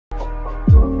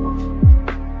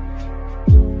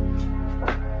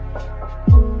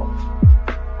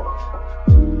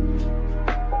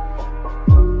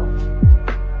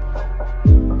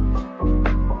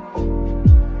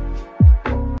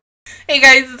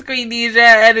guys, it's Queendija,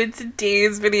 and in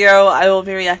today's video, I will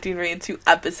be reacting to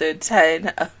episode 10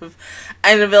 of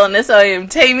I'm a Villainess. So I am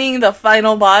taming the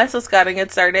final boss. Let's go ahead and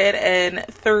get started in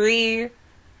 3,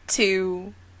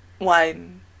 2,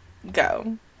 1,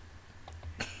 go.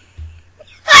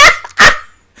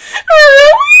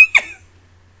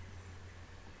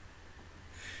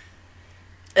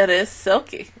 It is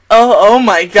silky. Oh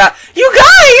my god. You guys!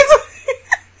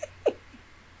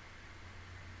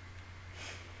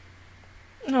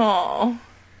 Oh.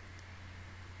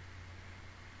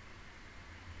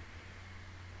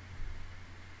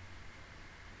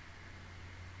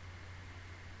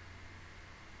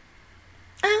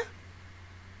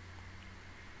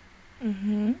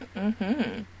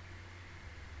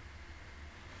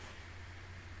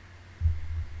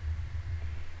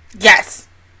 Yes.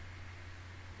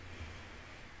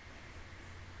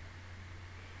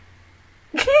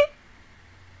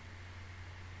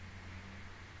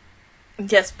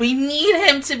 Yes, we need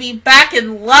him to be back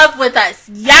in love with us.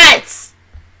 Yes!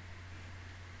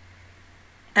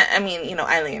 I mean, you know,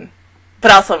 Eileen.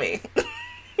 But also me.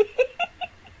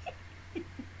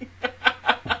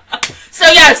 So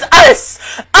yes, us!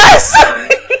 Us!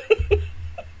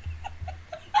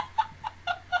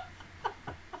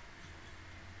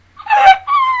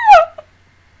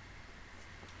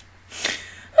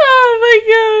 Oh my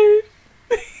god.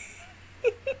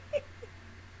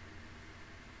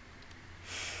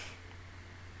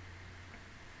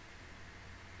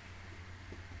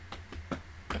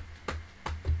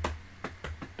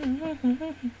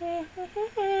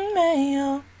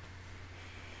 Mayo.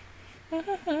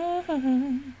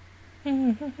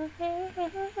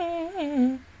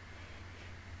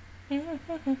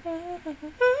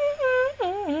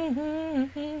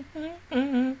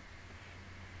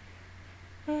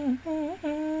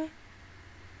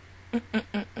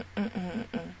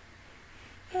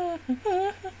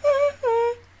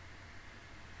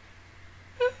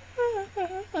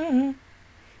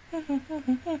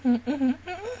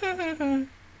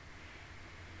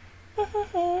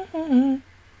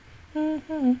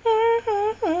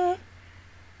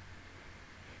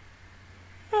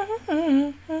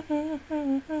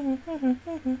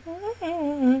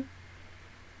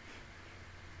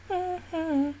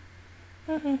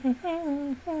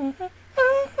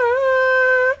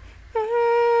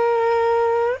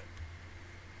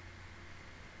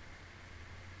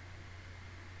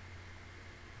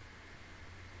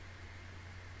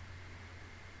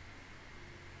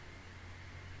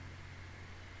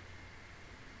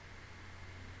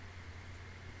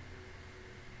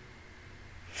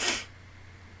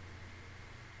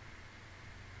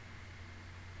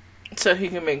 So he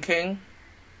can be king?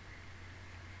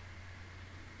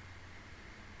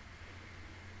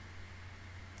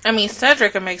 I mean,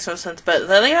 Cedric, it makes no sense, but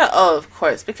Lilia, oh, of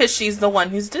course, because she's the one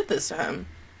who's did this to him.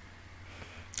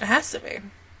 It has to be.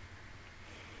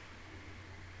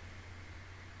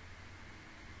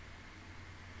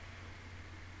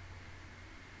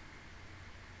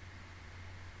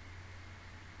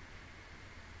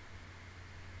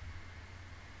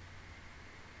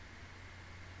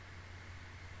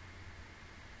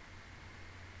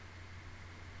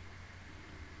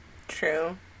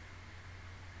 True.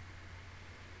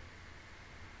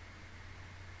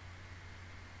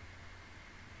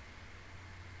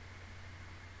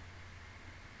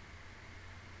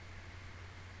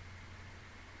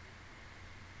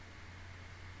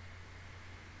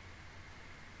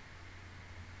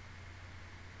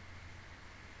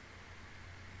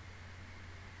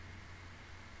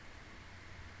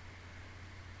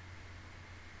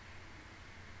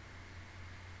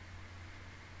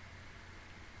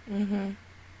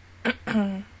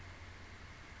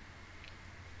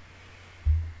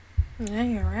 Yeah,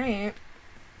 you're right.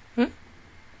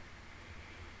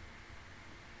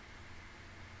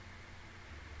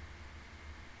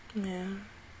 Yeah.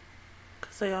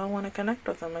 Because they all want to connect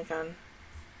with him again.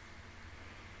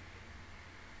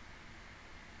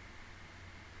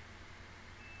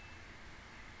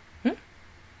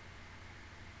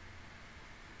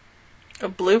 A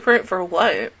blueprint for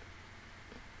what?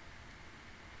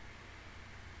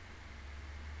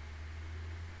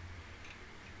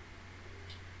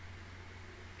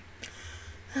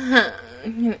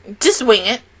 Just wing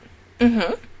it.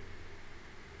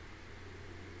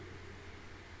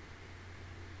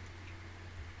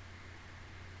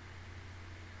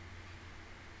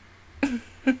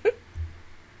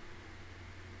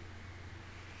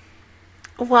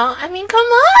 Well, I mean, come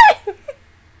on.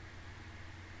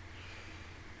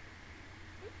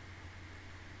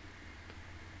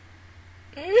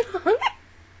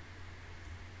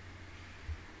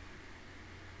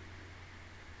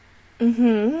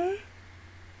 Mm-hmm.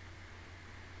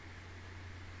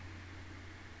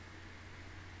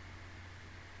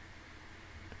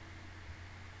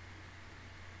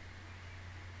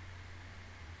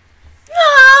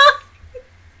 Ah!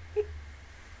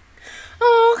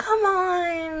 Oh, come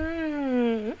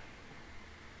on.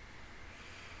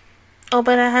 Oh,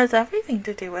 but it has everything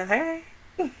to do with her.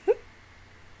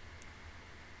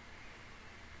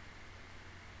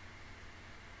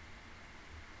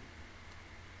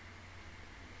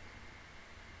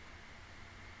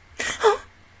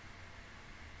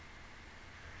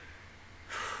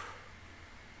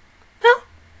 No.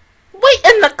 Wait,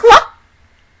 in the clock?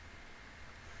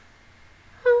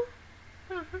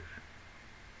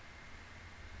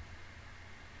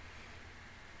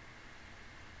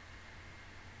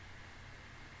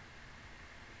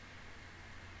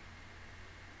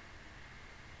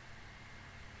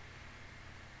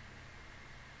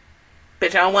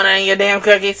 Bitch, I don't want any of your damn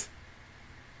cookies.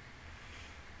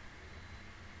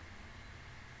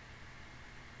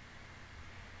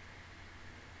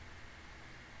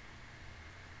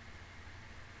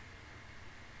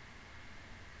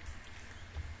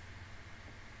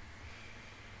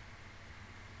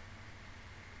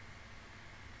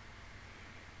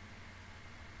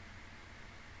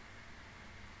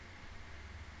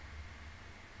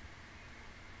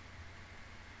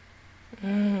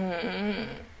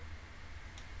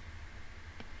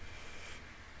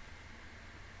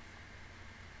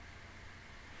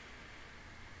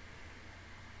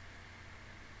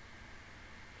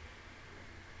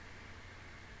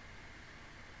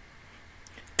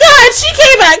 God, she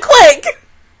came back quick.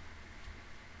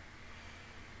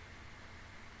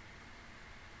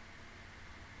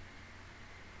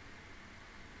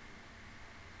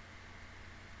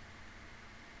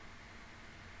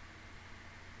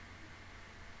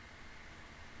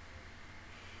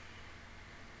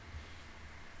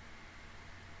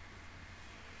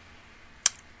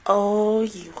 Oh,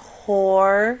 you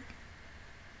whore.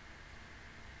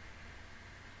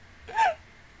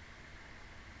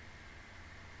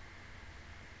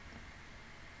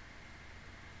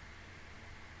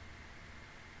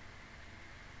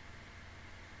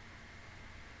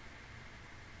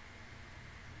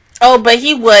 Oh, but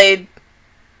he would.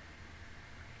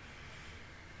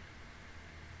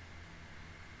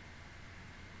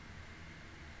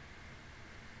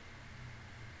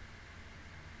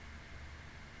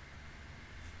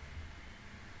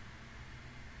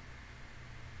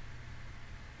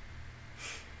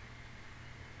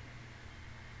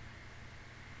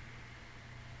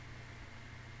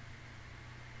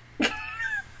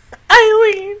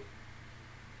 Eileen.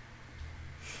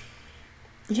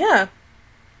 Yeah.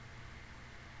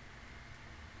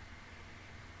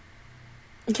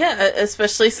 Yeah,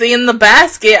 especially seeing the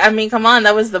basket. I mean, come on,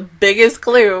 that was the biggest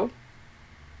clue.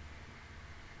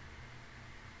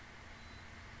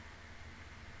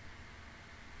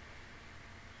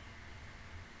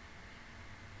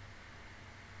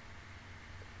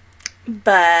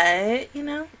 But, you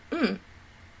know,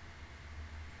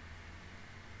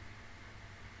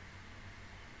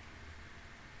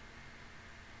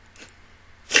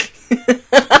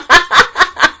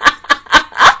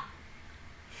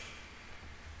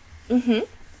 Mm-hmm.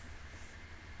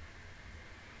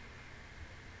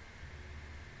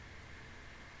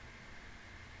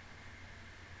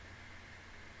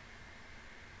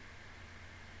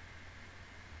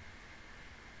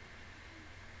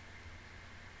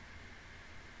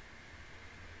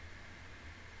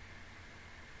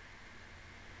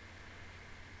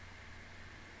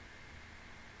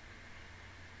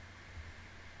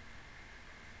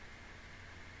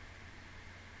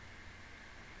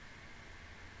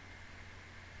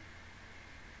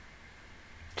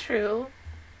 True.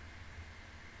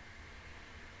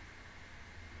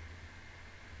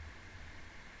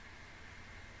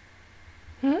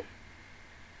 Hmm?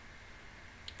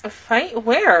 A fight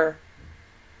where?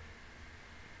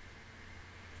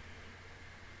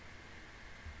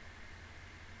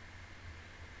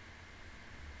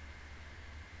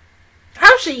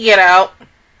 How'd she get out?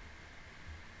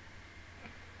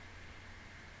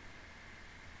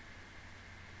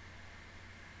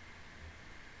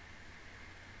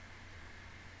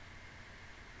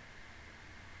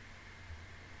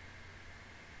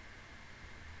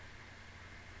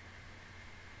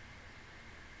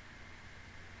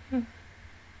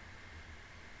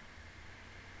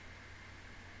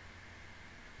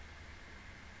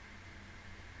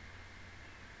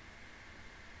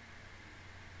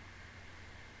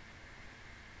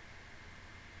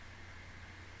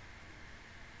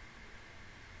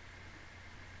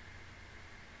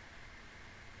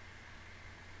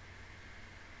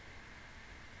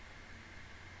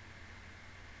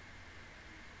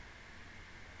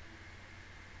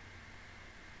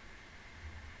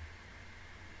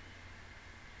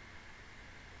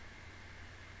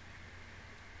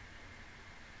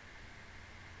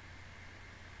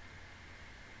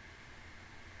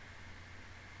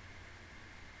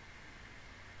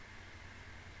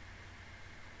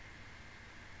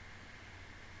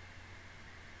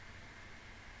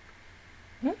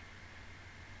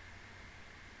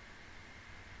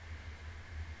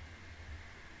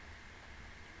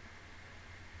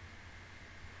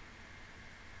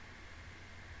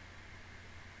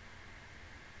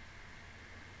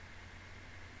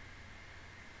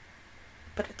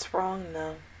 But it's wrong,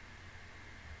 though.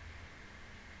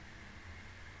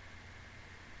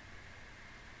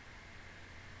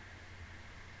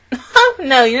 Oh,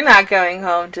 no, you're not going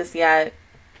home just yet.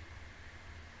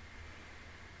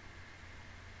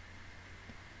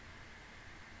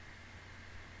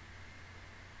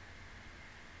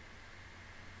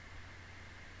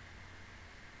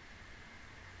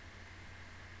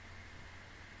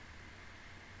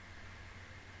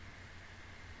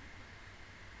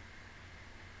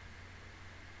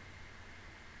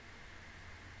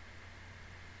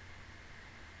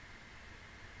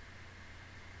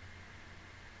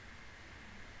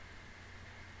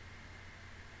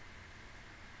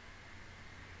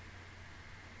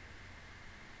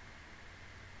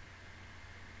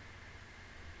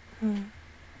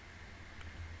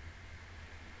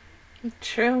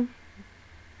 True.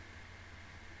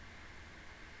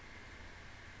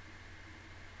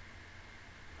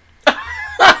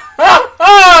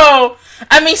 Oh!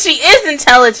 I mean, she is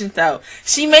intelligent, though.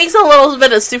 She makes a little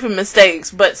bit of stupid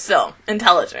mistakes, but still,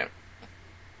 intelligent.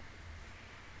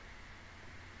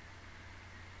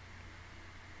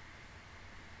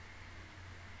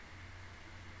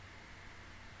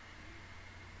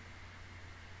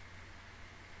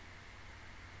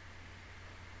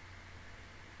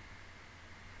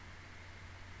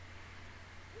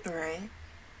 Right.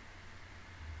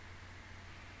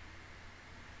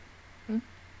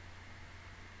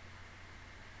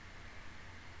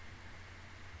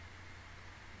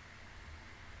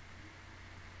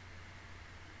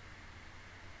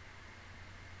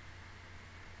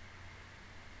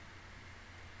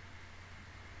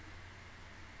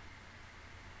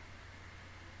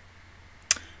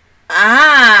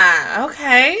 Ah,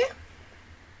 okay.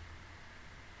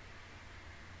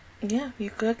 Yeah, you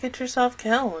could get yourself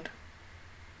killed.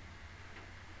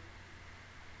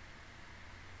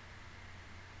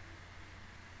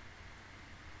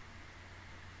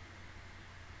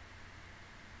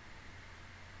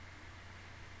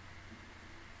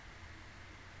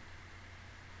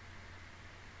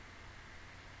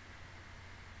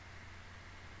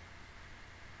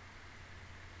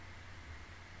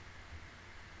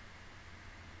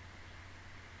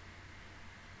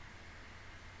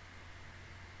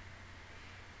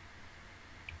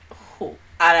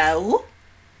 Arau?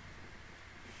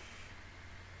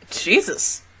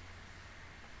 Jesus.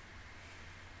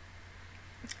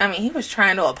 I mean, he was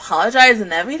trying to apologize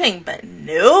and everything, but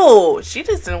no, she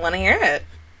just didn't want to hear it.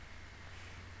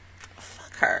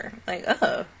 Fuck her. Like,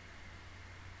 ugh.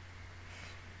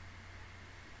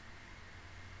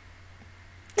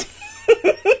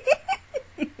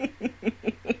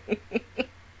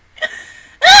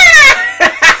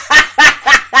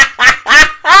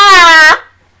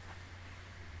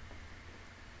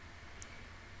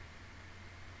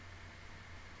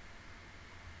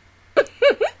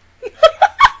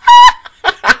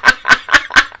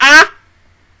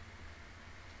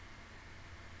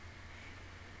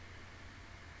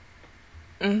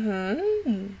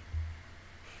 Mm-hmm.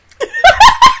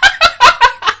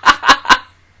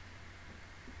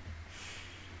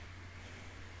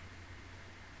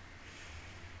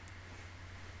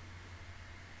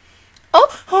 Oh.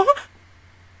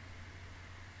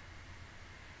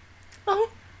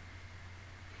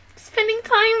 Spending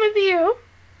time with you.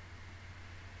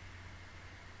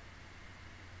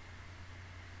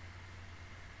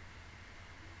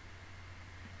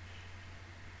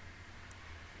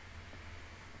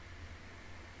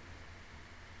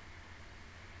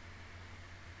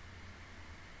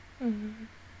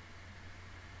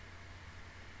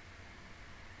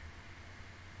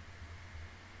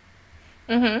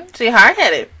 Mm-hmm. She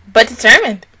hard-headed, but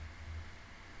determined.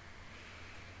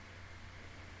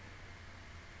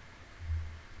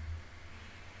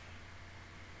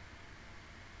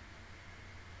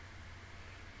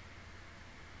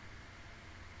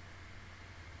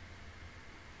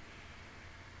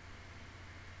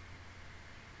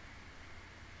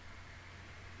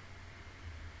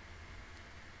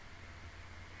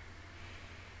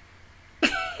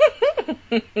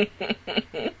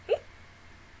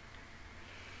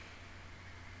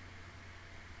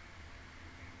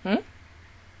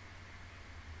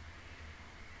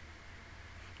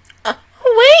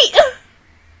 Wait.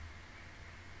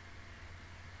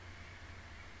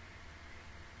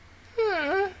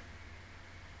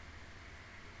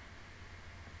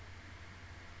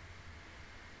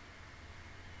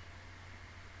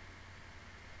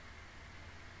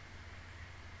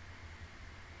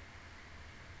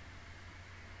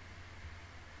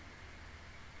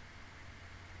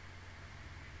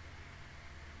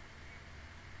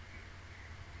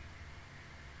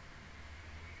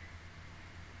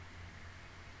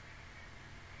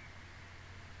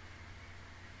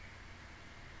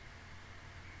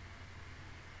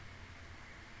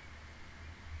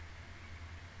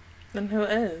 Then who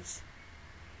is?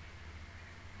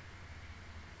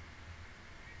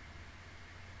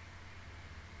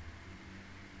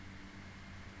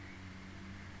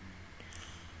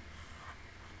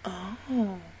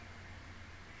 Oh.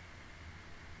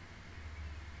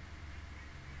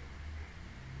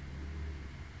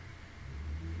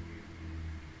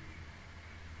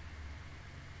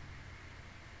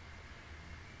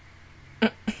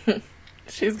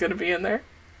 She's gonna be in there.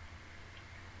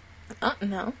 Oh,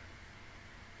 no.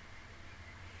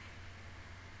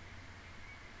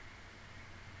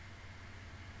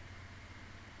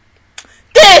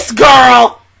 This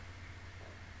girl!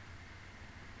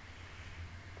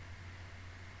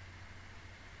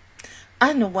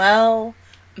 Unwell,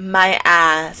 my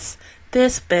ass.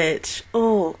 This bitch.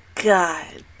 Oh,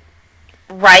 God.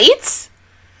 Right?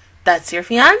 That's your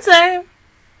fiance.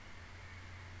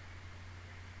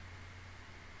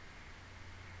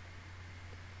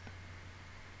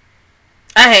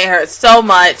 I hate her so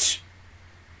much.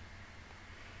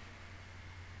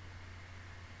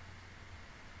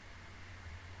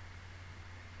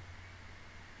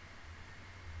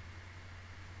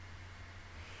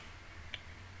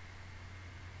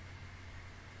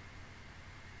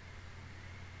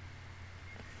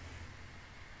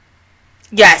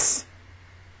 Yes.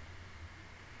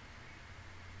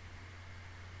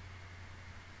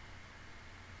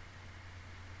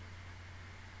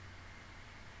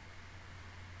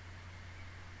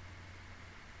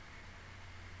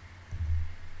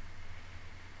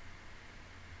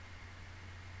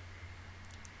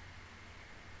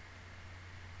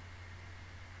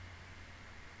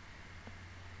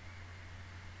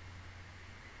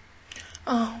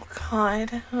 Oh,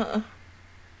 God.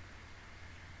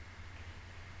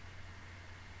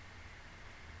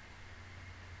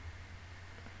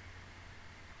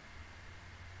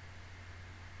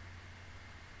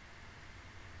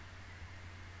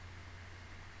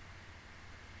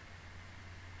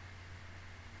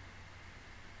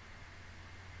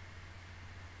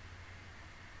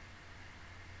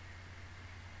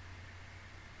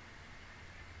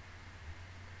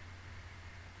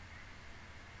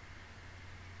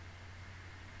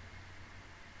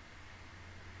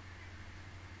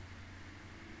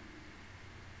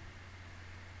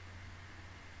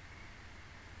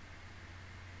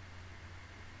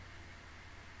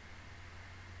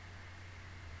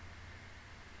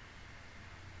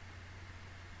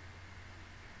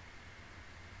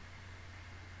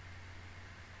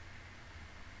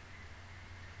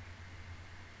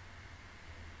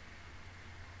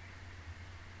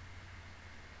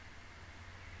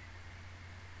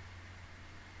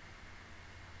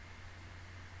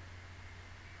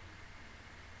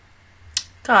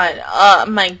 God, oh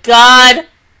my God.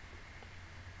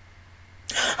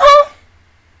 Oh.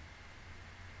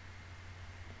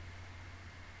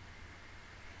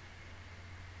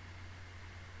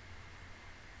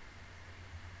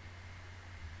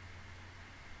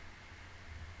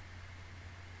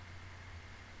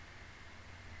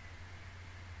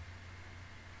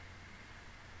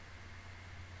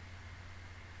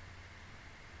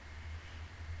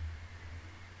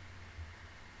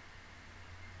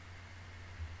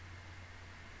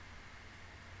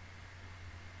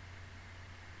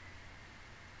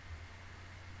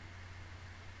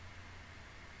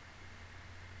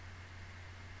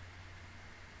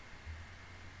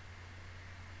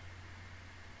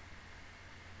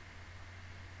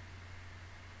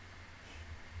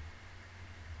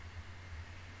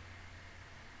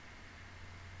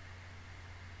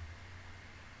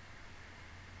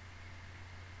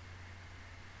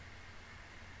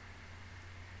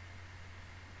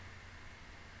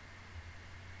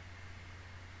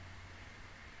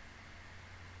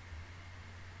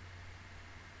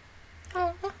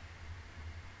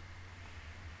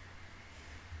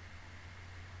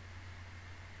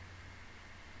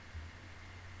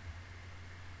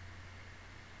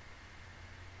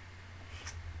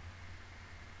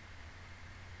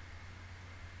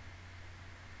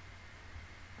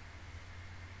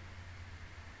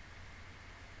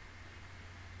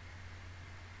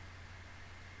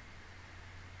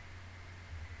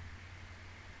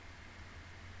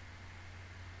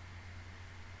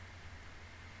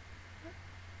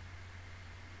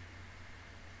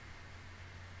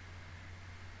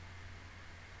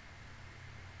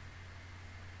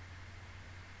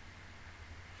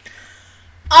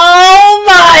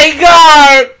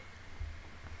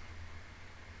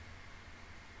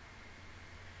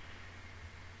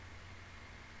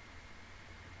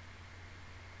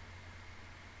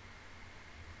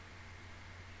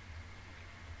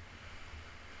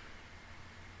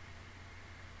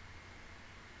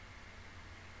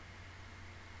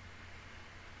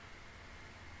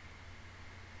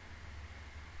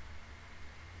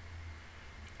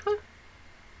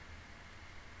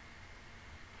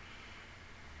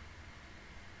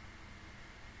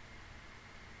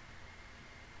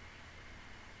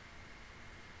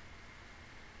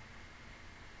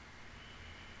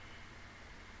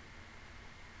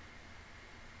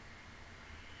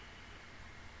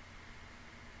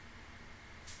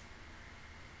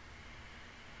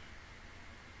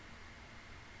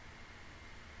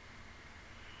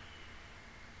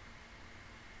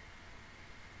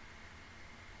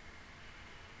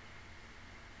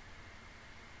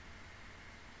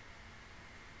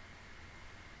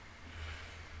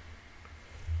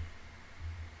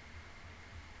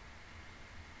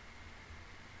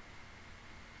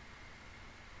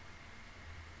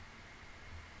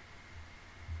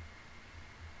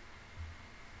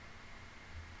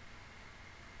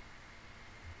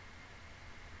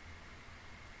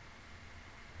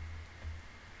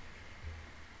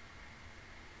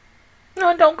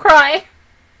 No, don't cry.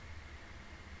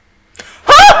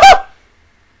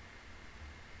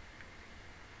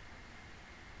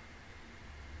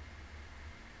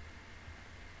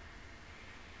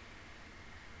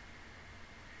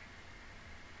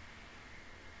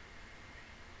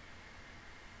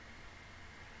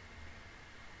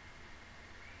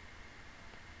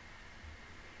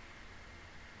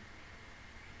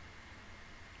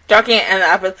 Y'all can't end the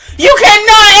episode. You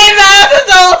cannot end the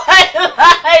episode like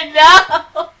that!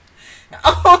 No!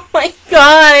 Oh my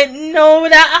god, no,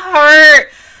 that hurt.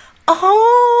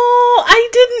 Oh, I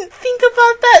didn't think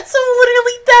about that. So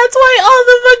literally, that's why all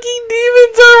the fucking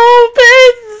demons are all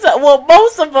pissed. Well,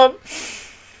 most of them.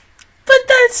 But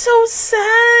that's so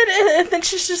sad. And then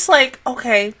she's just like,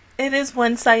 okay, it is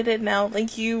one-sided now.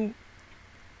 Like, you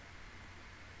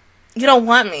don't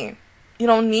want me. You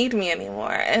don't need me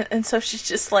anymore. And so she's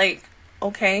just like,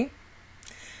 okay,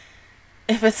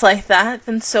 if it's like that,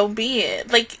 then so be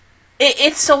it. Like,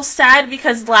 it's so sad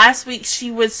because last week she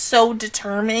was so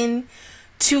determined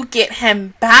to get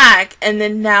him back, and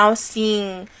then now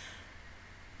seeing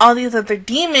all these other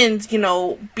demons, you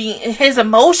know, being his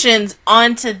emotions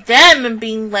onto them and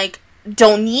being like,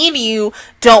 don't need you,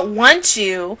 don't want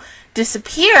you,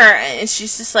 disappear. And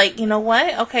she's just like, you know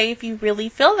what, okay, if you really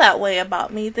feel that way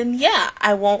about me, then yeah,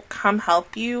 I won't come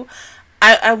help you,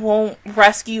 I won't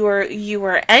rescue you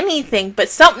or anything. But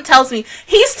something tells me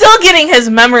he's still getting his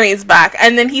memories back,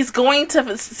 and then he's going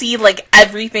to see like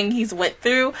everything he's went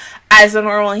through as a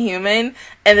normal human,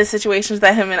 and the situations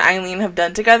that him and Eileen have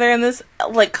done together in this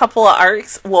like couple of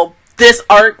arcs, well, this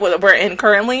arc we're in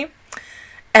currently.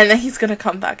 And then he's gonna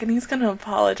come back and he's gonna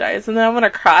apologize, and then I'm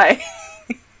gonna cry.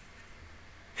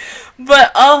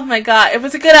 But oh my god, it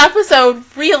was a good episode,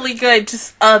 really good.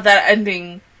 Just that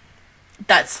ending,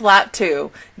 that slap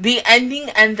too. The ending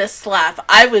and the slap,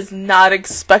 I was not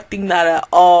expecting that at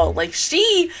all. Like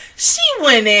she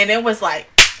went in and was like,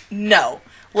 no,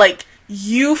 like,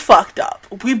 you fucked up.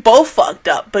 We both fucked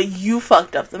up, but you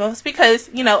fucked up the most because,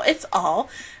 you know, it's all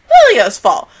Lilia's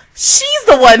fault. She's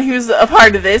the one who's a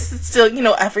part of this. It's still, you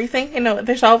know, everything. You know,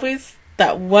 there's always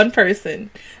that one person,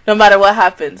 no matter what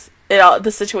happens.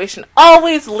 The situation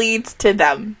always leads to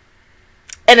them.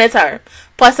 And it's her.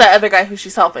 Plus that other guy who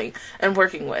she's helping and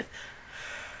working with.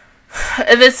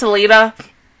 And then Selena,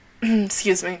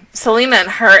 excuse me, Selena and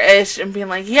her ish and being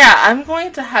like, yeah, I'm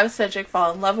going to have Cedric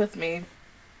fall in love with me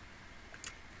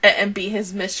and be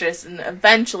his mistress and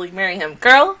eventually marry him.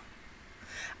 Girl,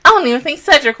 I don't even think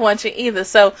Cedric wants you either.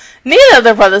 So neither of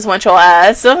the brothers want your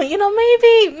ass. So, you know,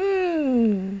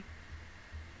 maybe,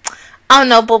 I don't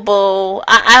know, boo-boo.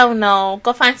 I don't know.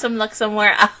 Go find some luck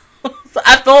somewhere else.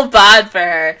 I feel bad for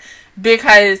her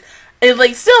because it,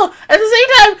 like, still at the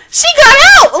same time she got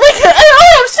out. Like,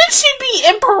 oh, should she be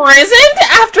imprisoned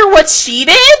after what she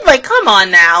did? Like, come on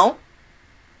now.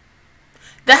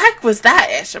 The heck was that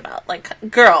ish about? Like,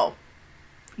 girl.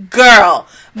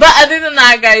 But other than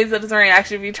that, guys, that is my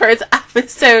reaction review towards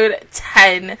episode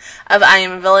 10 of I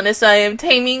Am a Villainess. So I am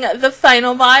taming the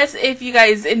final boss. If you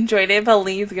guys enjoyed it,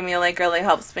 please give me a like. It really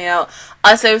helps me out.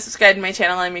 Also, subscribe to my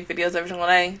channel. I make videos every single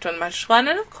day. Join my squad.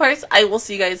 And of course, I will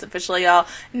see you guys officially, y'all,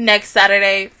 next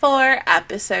Saturday for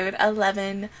episode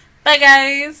 11. Bye,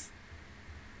 guys.